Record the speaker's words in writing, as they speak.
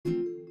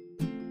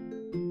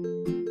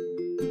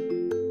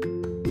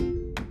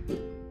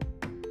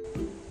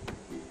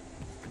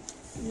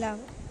love.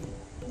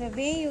 The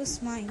way you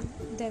smile,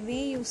 the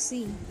way you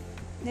see,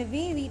 the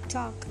way we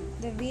talk,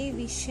 the way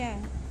we share,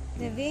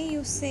 the way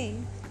you say,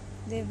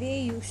 the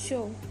way you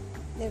show,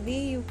 the way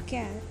you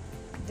care,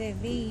 the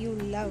way you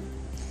love.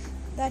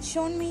 That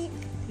shown me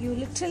you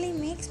literally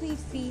makes me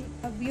feel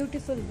a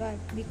beautiful word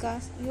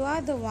because you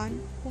are the one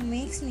who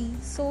makes me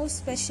so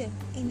special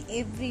in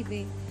every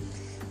way,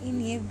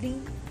 in every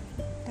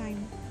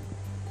time.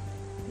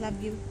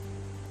 Love you.